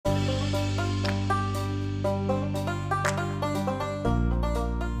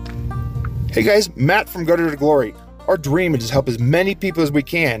Hey guys, Matt from Gutter to Glory. Our dream is to help as many people as we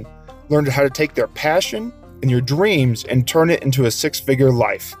can learn how to take their passion and your dreams and turn it into a six-figure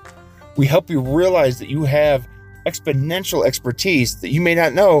life. We help you realize that you have exponential expertise that you may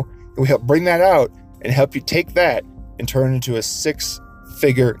not know, and we help bring that out and help you take that and turn it into a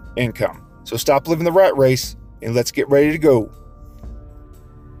six-figure income. So stop living the rat race and let's get ready to go.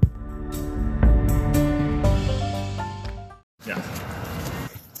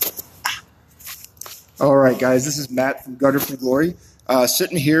 All right, guys, this is Matt from Gutter for Glory,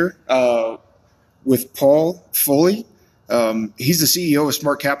 sitting here with Paul Foley. He's the CEO of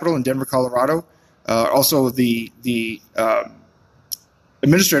Smart Capital in Denver, Colorado. Also the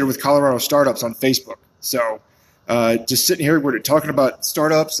administrator with Colorado Startups on Facebook. So just sitting here, we're talking about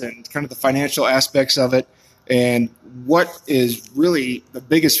startups and kind of the financial aspects of it. And what is really the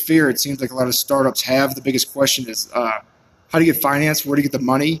biggest fear, it seems like a lot of startups have, the biggest question is how do you get financed? Where do you get the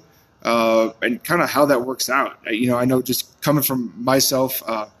money? And kind of how that works out. I know just coming from myself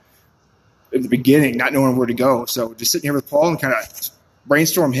in the beginning, not knowing where to go. So just sitting here with Paul and kind of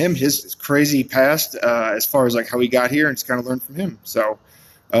brainstorm his crazy past as far as like how he got here and just kind of learn from him. So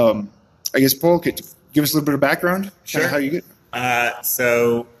I guess, Paul, could you give us a little bit of background? Sure. How you get?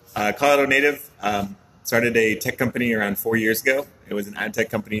 So Colorado native, started a tech company around 4 years ago. It was an ad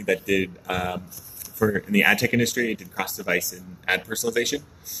tech company that did in the ad tech industry, it did cross-device and ad personalization.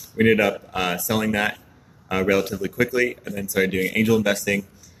 We ended up selling that relatively quickly and then started doing angel investing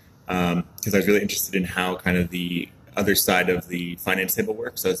because I was really interested in how kind of the other side of the finance table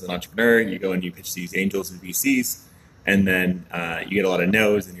works. So as an entrepreneur, you go and you pitch these angels and VCs, and then you get a lot of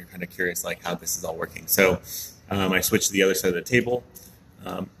no's and you're kind of curious like how this is all working. So I switched to the other side of the table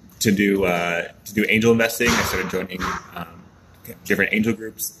to do angel investing. I started joining different angel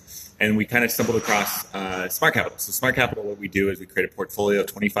groups. And we kind of stumbled across Smart Capital. So Smart Capital, what we do is we create a portfolio of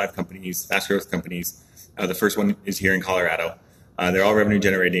 25 companies, fast growth companies. The first one is here in Colorado. They're all revenue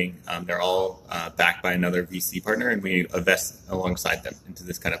generating. They're all backed by another VC partner, and we invest alongside them into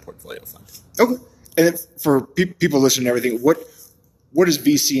this kind of portfolio fund. Okay. And for people listening to everything, what is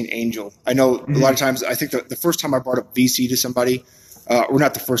VC and angel? I know a lot of times, I think the first time I brought up VC to somebody, or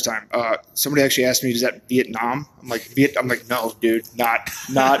not the first time. Somebody actually asked me, "Is that Vietnam?" I'm like, "No, dude, not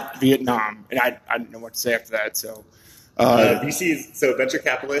Vietnam." And I didn't know what to say after that. So, VCs. So venture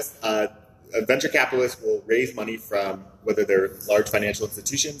capitalists. A venture capitalist will raise money from whether they're large financial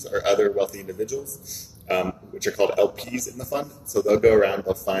institutions or other wealthy individuals, which are called LPs in the fund. So they'll go around,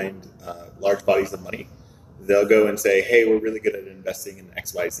 they'll find large bodies of money. They'll go and say, "Hey, we're really good at investing in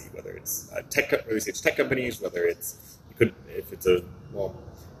XYZ," whether it's early stage tech companies, whether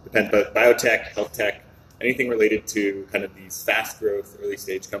depends, but biotech, health tech, anything related to kind of these fast growth early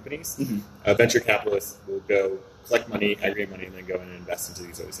stage companies. Mm-hmm. Venture capitalists will go collect money, aggregate money, and then go and invest into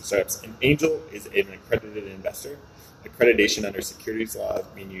these early stage startups. An angel is an accredited investor. Accreditation under securities law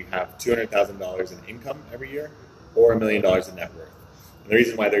means you have $200,000 in income every year or $1 million in net worth. And the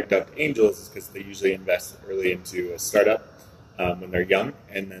reason why they're dubbed angels is because they usually invest early into a startup when they're young,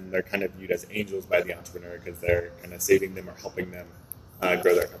 and then they're kind of viewed as angels by the entrepreneur because they're kind of saving them or helping them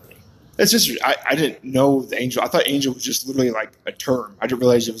grow their company. It's just I didn't know the angel. I thought angel was just literally like a term. I didn't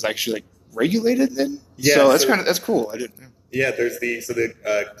realize it was actually like regulated then. Yeah, so that's cool. I didn't know. Yeah, there's the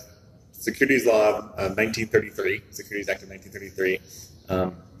Securities Law of 1933, Securities Act of 1933,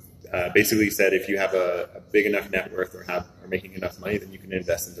 basically said if you have a big enough net worth or are making enough money, then you can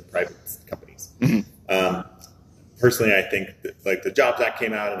invest into private companies. Mm-hmm. Personally, I think that the Jobs Act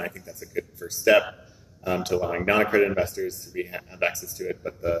came out, and I think that's a good first step to allowing non-accredited investors to have access to it.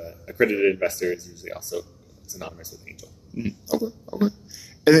 But the accredited investor is usually also synonymous with angel. Mm-hmm. Okay.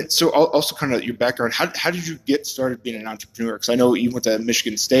 And then, so also kind of your background, how did you get started being an entrepreneur? Because I know you went to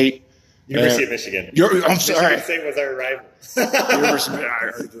Michigan State. University of Michigan. I'm sorry. Michigan State was our rival.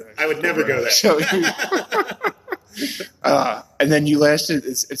 I would never go there. So, and then you lasted,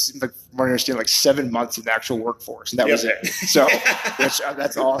 it seems like, from what I understand, like 7 months in the actual workforce, and that was it. So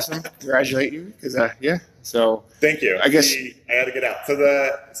that's awesome. Congratulate you, because So thank you. I guess I had to get out.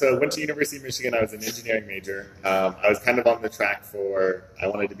 So went to University of Michigan. I was an engineering major. I was kind of on the track I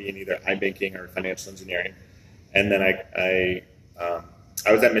wanted to be in either iBanking or financial engineering, and then I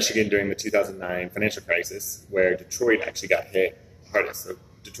was at Michigan during the 2009 financial crisis, where Detroit actually got hit hardest. So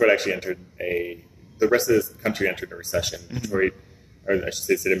Detroit actually entered the rest of the country entered a recession. Mm-hmm. Detroit, or I should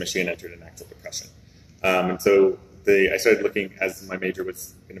say, the state of Michigan entered an actual depression. And so I started looking, as my major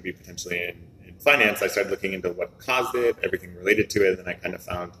was going to be potentially in finance, I started looking into what caused it, everything related to it, and then I kind of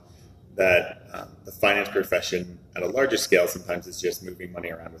found that the finance profession at a larger scale sometimes is just moving money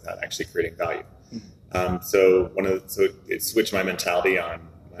around without actually creating value. Mm-hmm. So it switched my mentality on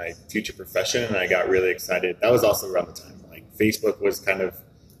my future profession, and I got really excited. That was also around the time like Facebook was kind of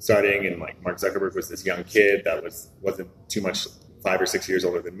starting, and like Mark Zuckerberg was this young kid that wasn't too much 5 or 6 years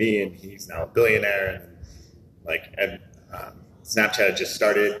older than me, and he's now a billionaire, and Snapchat had just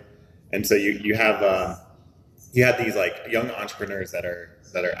started, and so you have these like young entrepreneurs that are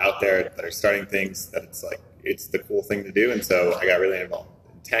out there that are starting things that it's the cool thing to do, and so I got really involved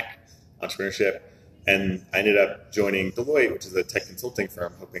in tech entrepreneurship. And I ended up joining Deloitte, which is a tech consulting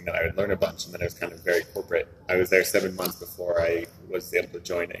firm, hoping that I would learn a bunch. And then it was kind of very corporate. I was there 7 months before I was able to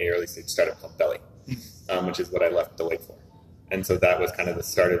join a early stage startup called Belly, which is what I left Deloitte for. And so that was kind of the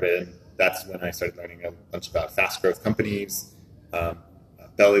start of it. And that's when I started learning a bunch about fast growth companies.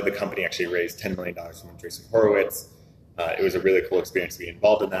 Belly, the company, actually raised $10 million from Andreessen Horowitz. It was a really cool experience to be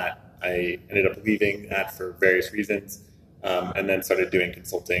involved in that. I ended up leaving that for various reasons. And then started doing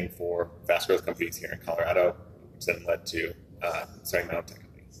consulting for fast growth companies here in Colorado, which then led to starting my own tech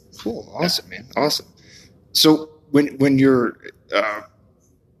company. Cool. Awesome, man. Awesome. So when you're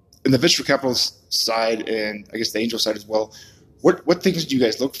in the venture capital side and I guess the angel side as well, what things do you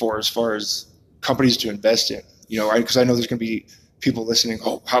guys look for as far as companies to invest in? Because I know there's going to be people listening.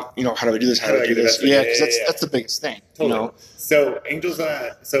 Oh, how do I do this? How do I do this? Yeah, because that's the biggest thing. Totally. So angels.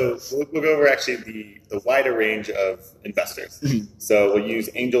 So we'll go over actually the wider range of investors. Mm-hmm. So we'll use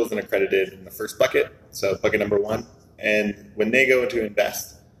angels and accredited in the first bucket. So bucket number one, and when they go to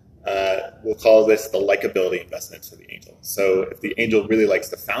invest, we'll call this the likability investments for the angel. So if the angel really likes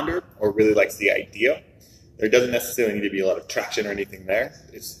the founder or really likes the idea, there doesn't necessarily need to be a lot of traction or anything there.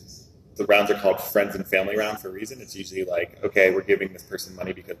 The rounds are called friends and family round for a reason. It's usually like, okay, we're giving this person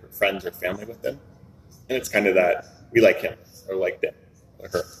money because we're friends or family with them. And it's kind of that we like him or like them or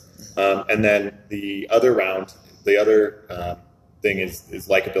her. And then the other round, the other thing is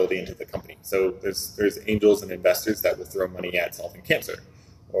likability into the company. So there's angels and investors that will throw money at solving cancer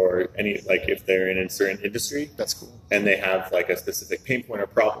or like if they're in a certain industry. That's cool. And they have like a specific pain point or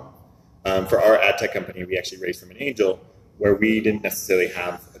problem. For our ad tech company, we actually raised from an angel where we didn't necessarily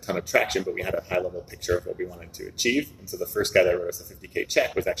have a ton of traction, but we had a high-level picture of what we wanted to achieve. And so the first guy that wrote us a $50K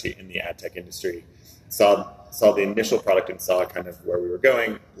check was actually in the ad tech industry, saw the initial product and saw kind of where we were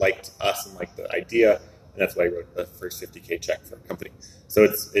going, liked us and liked the idea, and that's why he wrote the first $50K check for a company. So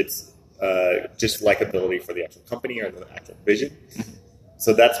it's just likability for the actual company or the actual vision.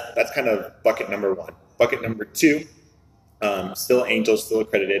 So that's kind of bucket number one. Bucket number two, still angels, still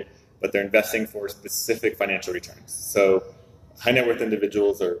accredited, but they're investing for specific financial returns. So high net worth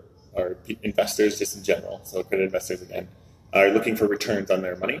individuals or investors just in general, so accredited investors again, are looking for returns on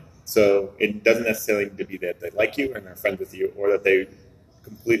their money. So it doesn't necessarily need to be that they like you and are friends with you or that they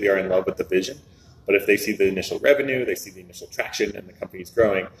completely are in love with the vision. But if they see the initial revenue, they see the initial traction and the company's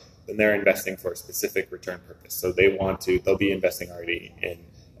growing, then they're investing for a specific return purpose. So they'll be investing already in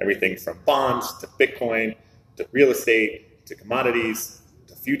everything from bonds to Bitcoin to real estate to commodities,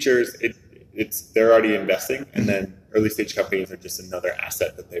 futures, they're already investing, and then early stage companies are just another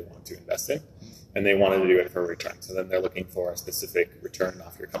asset that they want to invest in, and they wanted to do it for a return. So then they're looking for a specific return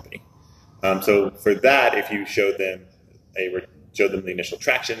off your company. So for that, if you show them the initial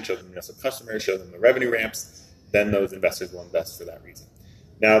traction, show them the initial customers, show them the revenue ramps, then those investors will invest for that reason.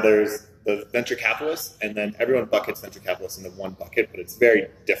 Now there's the venture capitalists, and then everyone buckets venture capitalists into one bucket, but it's very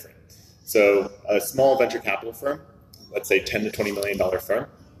different. So a small venture capital firm, let's say $10 to $20 million firm,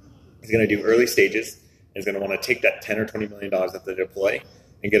 is going to do early stages, is going to want to take that $10 or $20 million that they deploy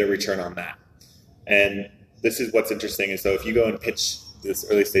and get a return on that. And this is what's interesting is, so if you go and pitch this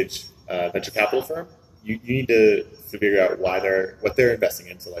early stage venture capital firm, you need to figure out what they're investing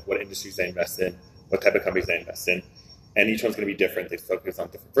in. So like what industries they invest in, what type of companies they invest in. And each one's going to be different. They focus on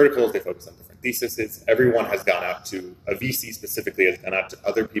different verticals. They focus on different theses. Everyone has gone out to, a VC specifically has gone out to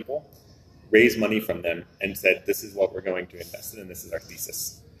other people, raised money from them and said, this is what we're going to invest in and this is our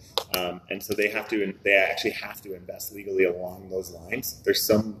thesis. And so they actually have to invest legally along those lines. There's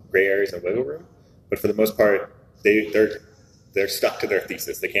some gray areas and wiggle room, but for the most part, they're stuck to their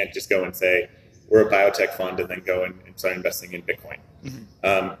thesis. They can't just go and say, we're a biotech fund and then go and start investing in Bitcoin.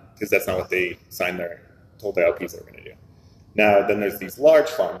 Because that's not what they told their LPs they were going to do. Now, then there's these large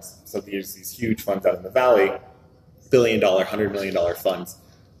funds. So there's these huge funds out in the Valley, $1 billion, $100 million funds.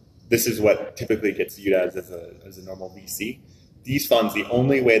 This is what typically gets viewed as a normal VC. These funds, the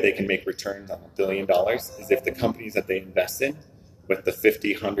only way they can make returns on $1 billion is if the companies that they invest in with the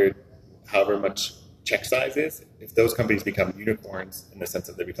 50, 100, however much check size is, if those companies become unicorns in the sense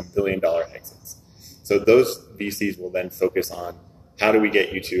that they become $1 billion exits. So those VCs will then focus on how do we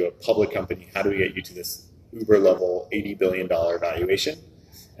get you to a public company? How do we get you to this Uber level $80 billion valuation?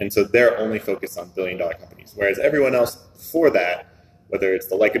 And so they're only focused on $1 billion companies. Whereas everyone else before that whether it's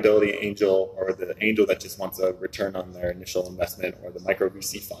the likability angel or the angel that just wants a return on their initial investment or the micro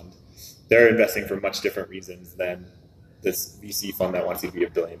VC fund, they're investing for much different reasons than this VC fund that wants you to be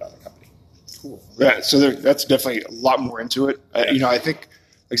 $1 billion company. Cool. Yeah, so that's definitely a lot more into it. I think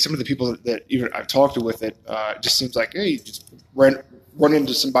like some of the people that even I've talked to with it, just seems like, hey, you just run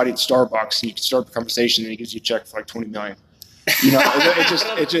into somebody at Starbucks and you can start the conversation and he gives you a check for like $20 million.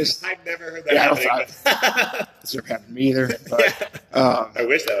 It just. I've never heard that happening. It's never happened to me either. But, I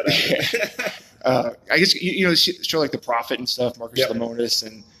wish that would happen. I guess show like the profit and stuff, Marcus Lemonis,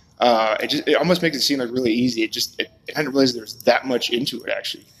 and it almost makes it seem like really easy. I didn't realize there's that much into it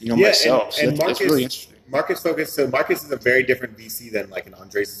actually. Myself. And so it's really interesting. Marcus focused. So Marcus is a very different VC than like an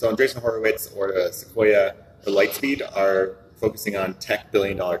Andreessen. So Andreessen Horowitz or Sequoia or Lightspeed are focusing on tech $1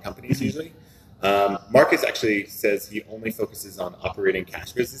 billion companies usually. Marcus actually says he only focuses on operating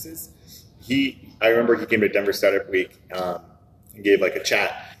cash businesses. I remember he came to Denver Startup Week and gave like a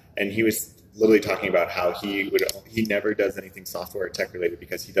chat, and he was literally talking about how he never does anything software or tech related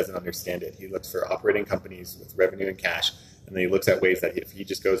because he doesn't understand it. He looks for operating companies with revenue and cash, and then he looks at ways that if he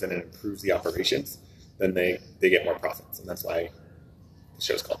just goes in and improves the operations, then they get more profits, and that's why the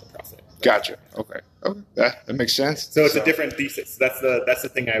show's called The Profit. Gotcha. Okay. That makes sense. So it's a different thesis. That's the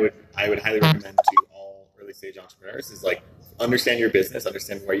thing I would highly recommend to all early stage entrepreneurs is like understand your business,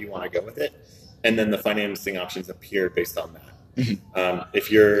 understand where you want to go with it, and then the financing options appear based on that. Mm-hmm.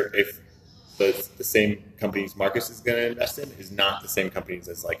 If the same companies Marcus is going to invest in is not the same companies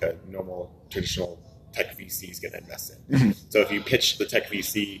as like a normal traditional tech VC is going to invest in. Mm-hmm. So if you pitch the tech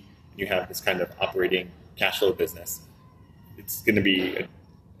VC and you have this kind of operating cash flow business, it's going to be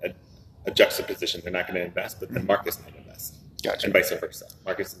a juxtaposition. They're not going to invest, but then Marcus might invest. Gotcha. And vice versa.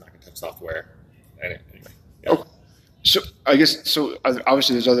 Marcus is not going to touch software. Anyway. Yeah. Okay. So I guess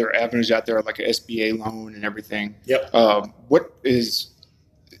obviously there's other avenues out there like an SBA loan and everything. Yep. What is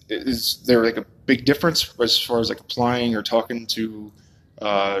there like a big difference as far as like applying or talking to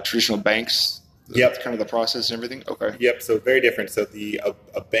traditional banks? Yep. Kind of the process and everything. Okay. Yep. So very different. So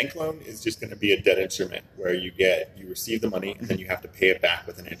a bank loan is just going to be a debt instrument where you receive the money and then you have to pay it back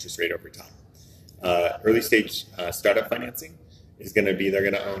with an interest rate over time. Early stage startup financing is going to be they're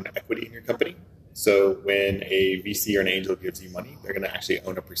going to own equity in your company. So when a VC or an angel gives you money, they're going to actually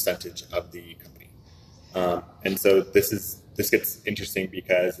own a percentage of the company. And so this gets interesting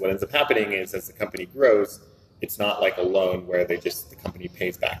because what ends up happening is as the company grows, it's not like a loan where the company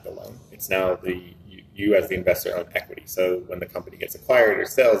pays back the loan. It's now you as the investor own equity. So when the company gets acquired or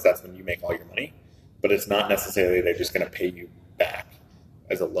sells, that's when you make all your money. But it's not necessarily they're just going to pay you back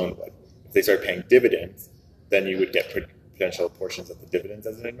as a loan would. If they start paying dividends, then you would get potential portions of the dividends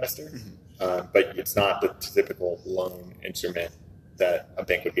as an investor. Mm-hmm. But it's not the typical loan instrument that a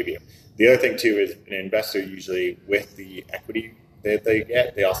bank would give you. The other thing too is an investor usually with the equity that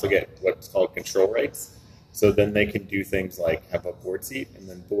they also get what's called control rights. So then they can do things like have a board seat, and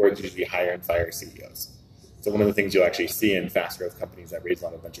then boards usually hire and fire CEOs. So one of the things you'll actually see in fast growth companies that raise a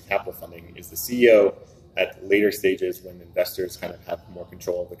lot of venture capital funding is the CEO at later stages when investors kind of have more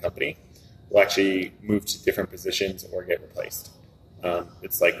control of the company will actually move to different positions or get replaced.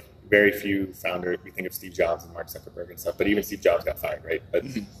 It's like very few founders, we think of Steve Jobs and Mark Zuckerberg and stuff, but even Steve Jobs got fired, right? But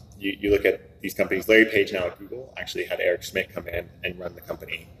you look at these companies, Larry Page now at Google actually had Eric Schmidt come in and run the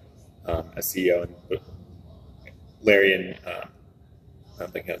company as CEO, and Larry and I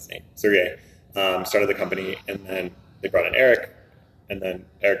don't think his name, Sergey, started the company, and then they brought in Eric, and then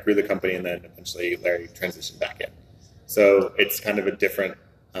Eric grew the company, and then eventually Larry transitioned back in. So it's kind of a different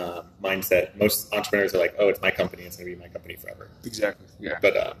mindset. Most entrepreneurs are like, "Oh, it's my company; it's going to be my company forever." Exactly. Yeah.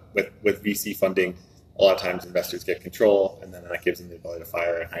 But with VC funding, a lot of times investors get control, and then that gives them the ability to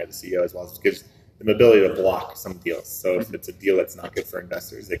fire and hire the CEO, as well as gives them the ability to block some deals. So if it's a deal that's not good for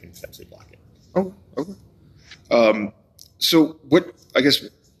investors, they can potentially block it. Oh, okay. So what, I guess,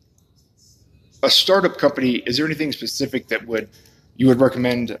 a startup company, is there anything specific that you would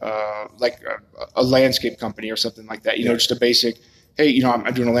recommend, like a landscape company or something like that? Just a basic, hey,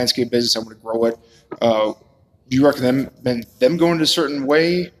 I'm doing a landscape business, I want to grow it. Do you recommend them going a certain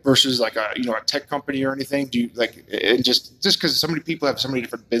way versus like a tech company or anything? Do you and just because so many people have so many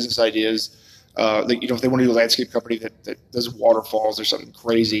different business ideas, if they want to do a landscape company that does waterfalls or something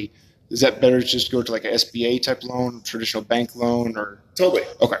crazy, is that better to just go to like an SBA type loan, traditional bank loan, or? Totally.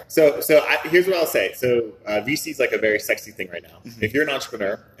 Okay. So here's what I'll say. So VC is like a very sexy thing right now. Mm-hmm. If you're an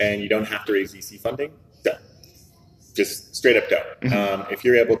entrepreneur and you don't have to raise VC funding, don't. Just straight up don't. Mm-hmm. If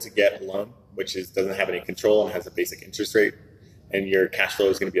you're able to get a loan, which doesn't have any control and has a basic interest rate, and your cash flow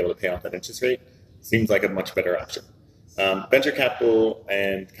is going to be able to pay off that interest rate, seems like a much better option. Venture capital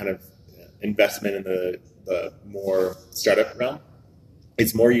and kind of investment in the more startup realm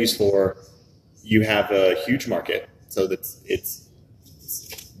It's more used for, you have a huge market, so that's it's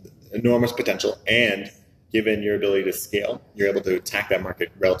enormous potential, and given your ability to scale, you're able to attack that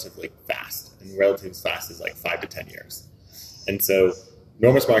market relatively fast, and relatively fast is like 5 to 10 years. And so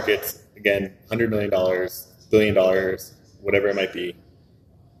enormous markets, again, $100 million, $1 billion, whatever it might be.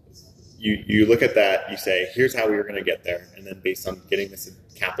 You look at that, you say, here's how we were going to get there. And then based on getting this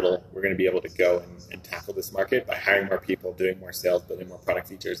capital, we're going to be able to go and tackle this market by hiring more people, doing more sales, building more product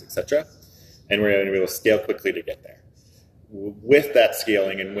features, etc. And we're going to be able to scale quickly to get there. With that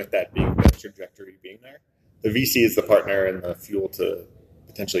scaling and with that being the trajectory being there, the VC is the partner and the fuel to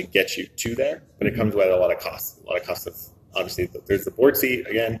potentially get you to there. But it comes with a lot of costs. A lot of costs of, obviously, there's the board seat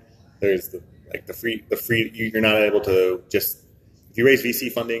again. There's the free. You're not able to just, if you raise VC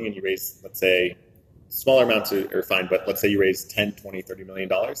funding and you raise, let's say, smaller amounts are fine, but let's say you raise $10, $20, $30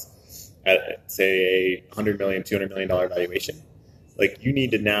 million at, say, a $100 million, $200 million valuation. Like, you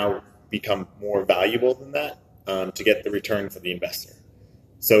need to now become more valuable than that to get the return for the investor.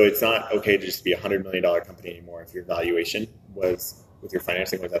 So it's not okay to just be a $100 million company anymore if your valuation was, with your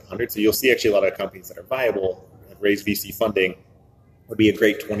financing, was at 100. So you'll see actually a lot of companies that are viable, have raised VC funding, would be a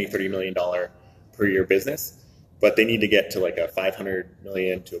great $20, $30 million per year business. But they need to get to like a $500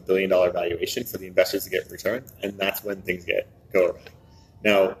 million to $1 billion valuation for the investors to get return. And that's when things go awry.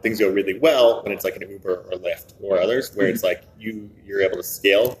 Now, things go really well when it's like an Uber or Lyft or others, where it's like you're able to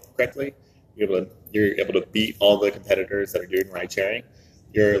scale correctly. You're able to beat all the competitors that are doing ride sharing.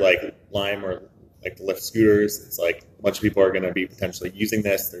 You're like Lime or like the Lyft scooters. It's like a bunch of people are going to be potentially using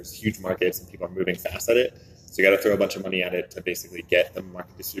this. There's huge markets and people are moving fast at it. So you got to throw a bunch of money at it to basically get the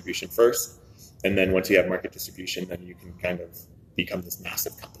market distribution first. And then once you have market distribution, then you can kind of become this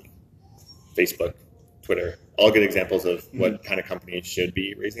massive company. Facebook, Twitter, all good examples of what kind of company should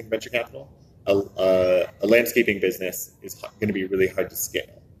be raising venture capital. A landscaping business is going to be really hard to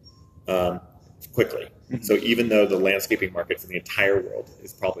scale quickly. So even though the landscaping market for the entire world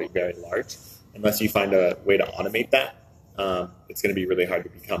is probably very large, unless you find a way to automate that, it's going to be really hard to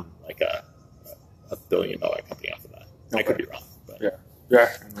become like a $1 billion company off of that. Okay. I could be wrong. But.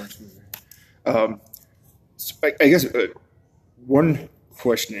 Yeah. So I guess one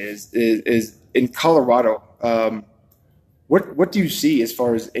question is in Colorado, what do you see as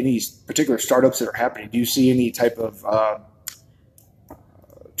far as any particular startups that are happening? Do you see any type of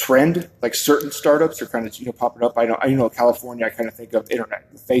trend, like certain startups are kind of popping up? I know California. I kind of think of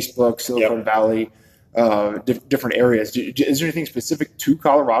internet, Facebook, Silicon Valley, different areas. Is there anything specific to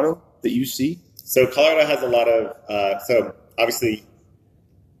Colorado that you see? So Colorado has a lot of so obviously.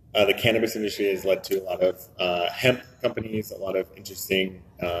 The cannabis industry has led to a lot of hemp companies, a lot of interesting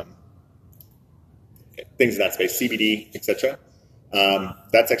things in that space, CBD, etc.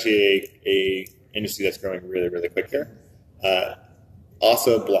 That's actually a industry that's growing really, really quick here.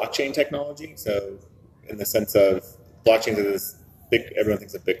 Also, blockchain technology. So, in the sense of blockchain is this big, everyone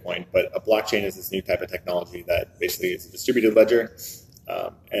thinks of Bitcoin, but a blockchain is this new type of technology that basically is a distributed ledger,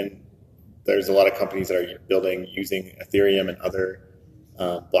 and there's a lot of companies that are building using Ethereum and other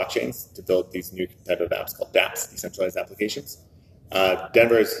blockchains to build these new type of apps called dApps, decentralized applications.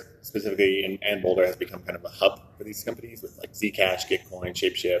 Denver specifically and Boulder has become kind of a hub for these companies with like Zcash, Gitcoin,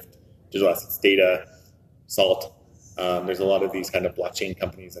 Shapeshift, Digital Assets Data, Salt. There's a lot of these kind of blockchain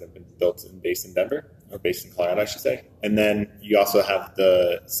companies that have been built and based in Denver, or based in Colorado, I should say. And then you also have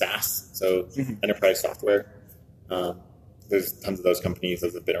the SaaS, so enterprise software. There's tons of those companies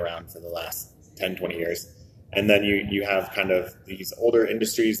that have been around for the last 10, 20 years. And then you have kind of these older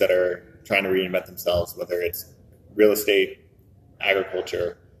industries that are trying to reinvent themselves, whether it's real estate,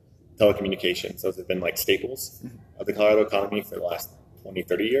 agriculture, telecommunications. Those have been like staples of the Colorado economy for the last 20,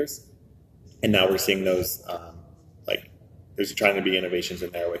 30 years. And now we're seeing those, there's trying to be innovations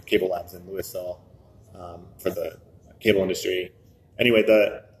in there with Cable Labs in Louisville for the cable industry. Anyway,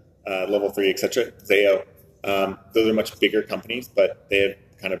 the Level 3, et cetera, Zayo, those are much bigger companies, but they have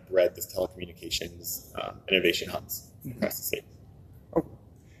kind of bred this telecommunications innovation hubs across the state. Oh.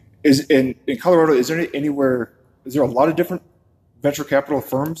 Is in Colorado, is there a lot of different venture capital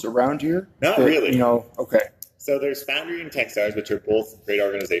firms around here? Not really. Okay. So there's Foundry and Techstars, which are both great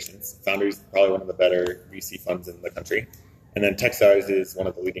organizations. Foundry is probably one of the better VC funds in the country. And then Techstars is one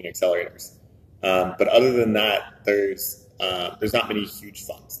of the leading accelerators. But other than that, there's not many huge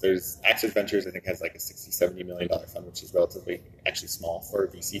funds. There's Access Ventures, I think, has like a $60-70 million fund, which is relatively actually small for a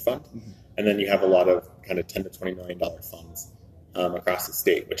VC fund. And then you have a lot of kind of $10 to $20 million funds across the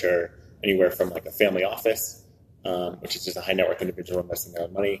state, which are anywhere from like a family office, which is just a high net worth individual investing their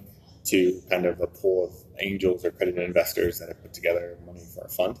own money, to kind of a pool of angels or accredited investors that have put together money for a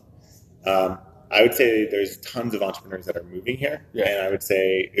fund. I would say there's tons of entrepreneurs that are moving here. Yeah. And I would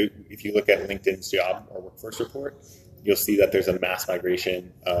say if you look at LinkedIn's job or workforce report, you'll see that there's a mass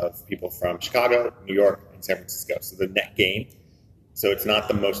migration of people from Chicago, New York, and San Francisco. So the net gain. So it's not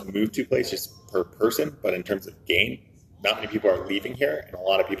the most moved to place just per person, but in terms of gain, not many people are leaving here, and a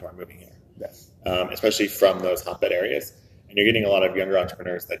lot of people are moving here. Yes. Especially from those hotbed areas. And you're getting a lot of younger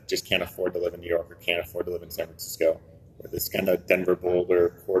entrepreneurs that just can't afford to live in New York or can't afford to live in San Francisco, where this kind of Denver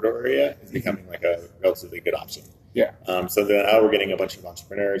Boulder corridor area is becoming like a relatively good option. Yeah. So then now we're getting a bunch of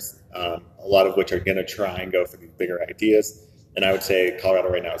entrepreneurs, a lot of which are going to try and go for these bigger ideas. And I would say Colorado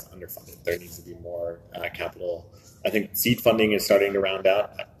right now is underfunded. There needs to be more capital. I think seed funding is starting to round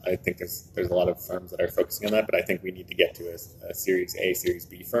out. I think there's a lot of firms that are focusing on that, but I think we need to get to a Series A, Series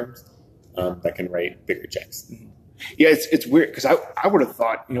B firms that can write bigger checks. Mm-hmm. Yeah, it's weird because I would have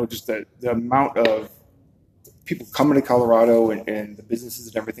thought, just the amount of people coming to Colorado and the businesses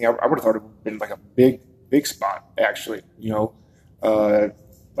and everything, I would have thought it would have been like a big spot actually, but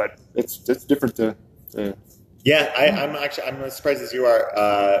it's different to Yeah, I'm as surprised as you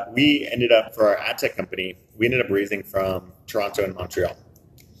are. We ended up, for our ad tech company, we ended up raising from Toronto and Montreal.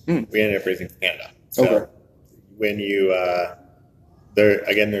 We ended up raising from Canada. So when you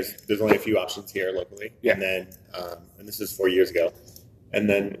there's only a few options here locally. Yeah. And then and this was 4 years ago. And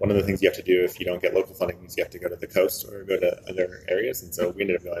then one of the things you have to do if you don't get local funding is you have to go to the coast or go to other areas. And so we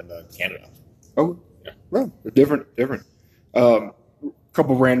ended up going to Canada. Oh, yeah. Well, different.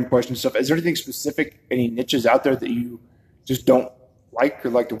 Couple random questions stuff. Is there anything specific, any niches out there that you just don't like or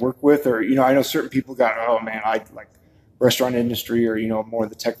like to work with? Or, I know certain people got, oh man, I like restaurant industry or, more in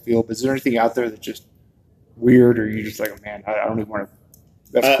the tech field. But is there anything out there that's just weird or you just like, oh, man, I don't even want to,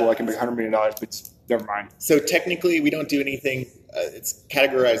 that's cool. I can make $100 million, but never mind. So technically we don't do anything. It's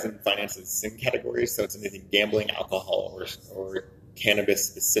categorized in finance as SIN categories. So it's anything gambling, alcohol, or cannabis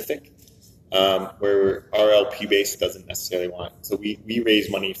specific. Where our LP base doesn't necessarily want. So we raise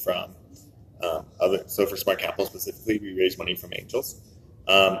money from so for Smart Capital specifically, we raise money from angels.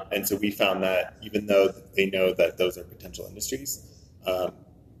 And so we found that even though they know that those are potential industries,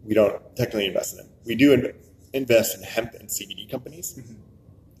 we don't technically invest in them. We do invest in hemp and CBD companies. Mm-hmm.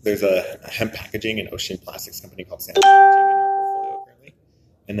 There's a hemp packaging and ocean plastics company called Santa Packaging in our portfolio currently.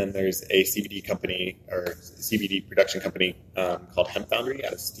 And then there's a CBD company or CBD production company called Hemp Foundry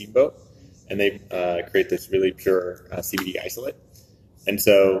out of Steamboat. And they create this really pure CBD isolate. And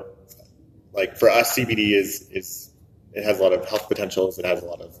so, like for us, CBD is it has a lot of health potentials. It has a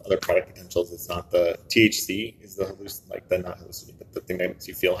lot of other product potentials. It's not the THC is the not hallucinogen, but the thing that makes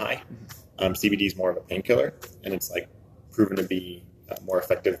you feel high. CBD is more of a painkiller, and it's like proven to be more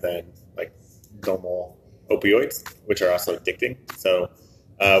effective than like normal opioids, which are also addicting. So.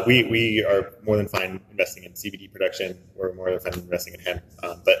 We are more than fine investing in CBD production. We're more than fine investing in hemp,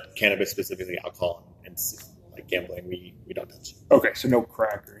 but cannabis, specifically alcohol and like gambling, we don't touch. Okay, so no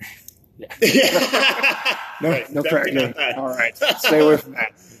crack or yeah. no right, no crack. No. All right, stay away from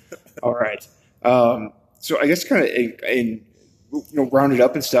that. All right. So I guess kind of in round it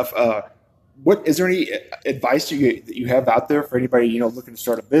up and stuff. What is there any advice that you have out there for anybody looking to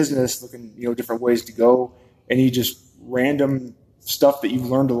start a business, looking different ways to go? Any just random stuff that you've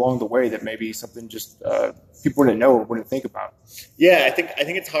learned along the way that maybe something just people wouldn't know or wouldn't think about? Yeah, I think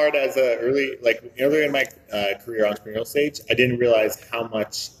it's hard as earlier in my career entrepreneurial stage, I didn't realize how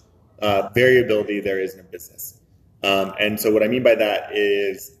much variability there is in a business. And so what I mean by that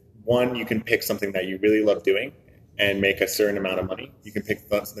is, one, you can pick something that you really love doing and make a certain amount of money. You can pick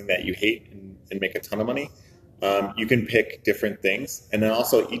something that you hate and make a ton of money. You can pick different things. And then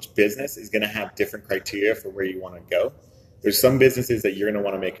also each business is going to have different criteria for where you want to go. There's some businesses that you're going to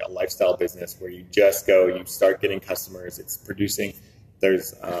want to make a lifestyle business where you just go, you start getting customers, it's producing.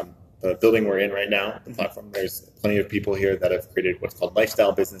 There's the building we're in right now, the platform, there's plenty of people here that have created what's called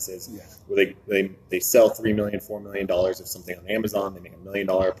lifestyle businesses, where they sell $3 million, $4 million of something on Amazon, they make $1 million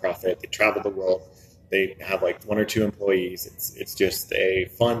profit, they travel the world, they have like 1 or 2 employees. It's just a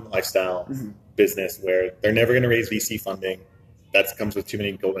fun lifestyle business where they're never going to raise VC funding. That comes with too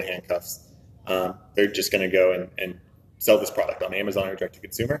many golden handcuffs. They're just going to go and sell this product on Amazon or direct to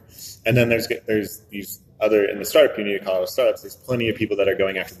consumer. And then there's these other, in the startup community, Colorado startups, there's plenty of people that are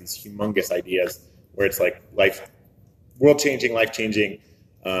going after these humongous ideas where it's like world-changing, life-changing.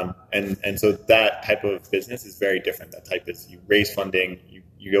 And so that type of business is very different. That type is you raise funding,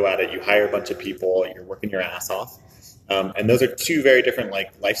 you go at it, you hire a bunch of people, you're working your ass off. And those are 2 very different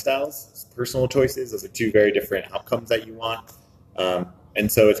lifestyles, personal choices. Those are 2 very different outcomes that you want.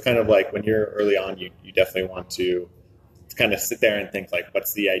 And so it's kind of like when you're early on, you definitely want to kind of sit there and think like,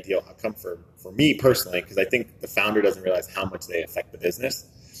 what's the ideal outcome for me personally? Because I think the founder doesn't realize how much they affect the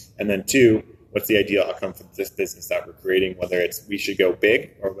business. And then 2, what's the ideal outcome for this business that we're creating, whether it's we should go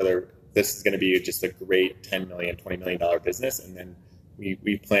big or whether this is going to be just a great $10 million, $20 million business. And then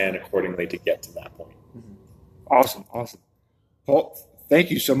we plan accordingly to get to that point. Awesome. Paul,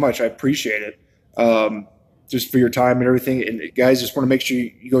 thank you so much. I appreciate it. Just for your time and everything. And guys, just want to make sure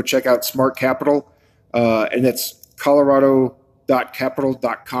you go check out Smart Capital. And that's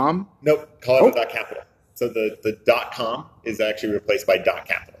colorado.capital.com. Nope, colorado.capital. So the .com is actually replaced by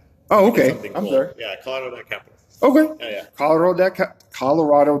 .capital. Oh, okay. I'm cool. sorry. Yeah, colorado.capital. Okay. Yeah.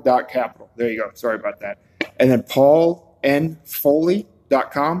 Colorado.capital. There you go. Sorry about that. And then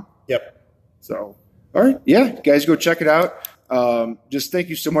pauljnfoley.com. Yep. So, all right. Yeah, guys, go check it out. Just thank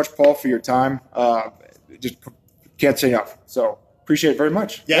you so much, Paul, for your time. Just can't say enough. So appreciate it very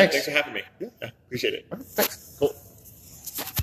much. Yeah, thanks for having me. Yeah, appreciate it. Thanks.